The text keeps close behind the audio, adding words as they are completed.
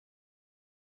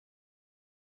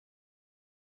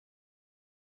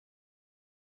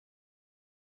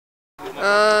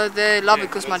They love it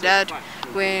because my dad,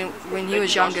 when he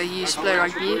was younger, he used to play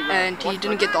rugby and he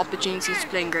didn't get the opportunity to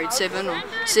play in grade 7 or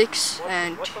 6,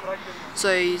 and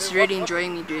so he's really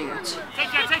enjoying me doing it.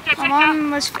 My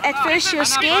mom was, at first she was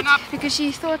scared because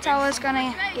she thought I was going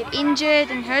to get injured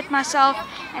and hurt myself,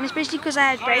 and especially because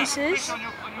I had braces.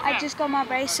 I just got my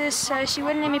braces, so she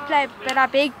wouldn't let me play, but I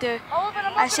begged her.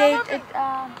 I said,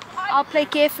 I'll play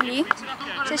carefully.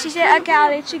 So she said, okay, I'll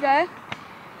let you go.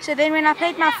 So then when I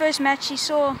played my first match, she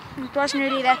saw it wasn't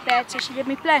really that bad, so she let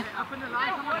me play.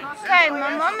 Okay,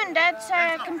 my mom and dad say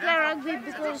I can play rugby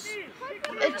because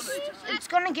it's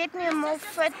going to get me more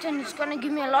fit and it's going to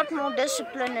give me a lot more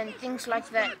discipline and things like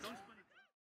that.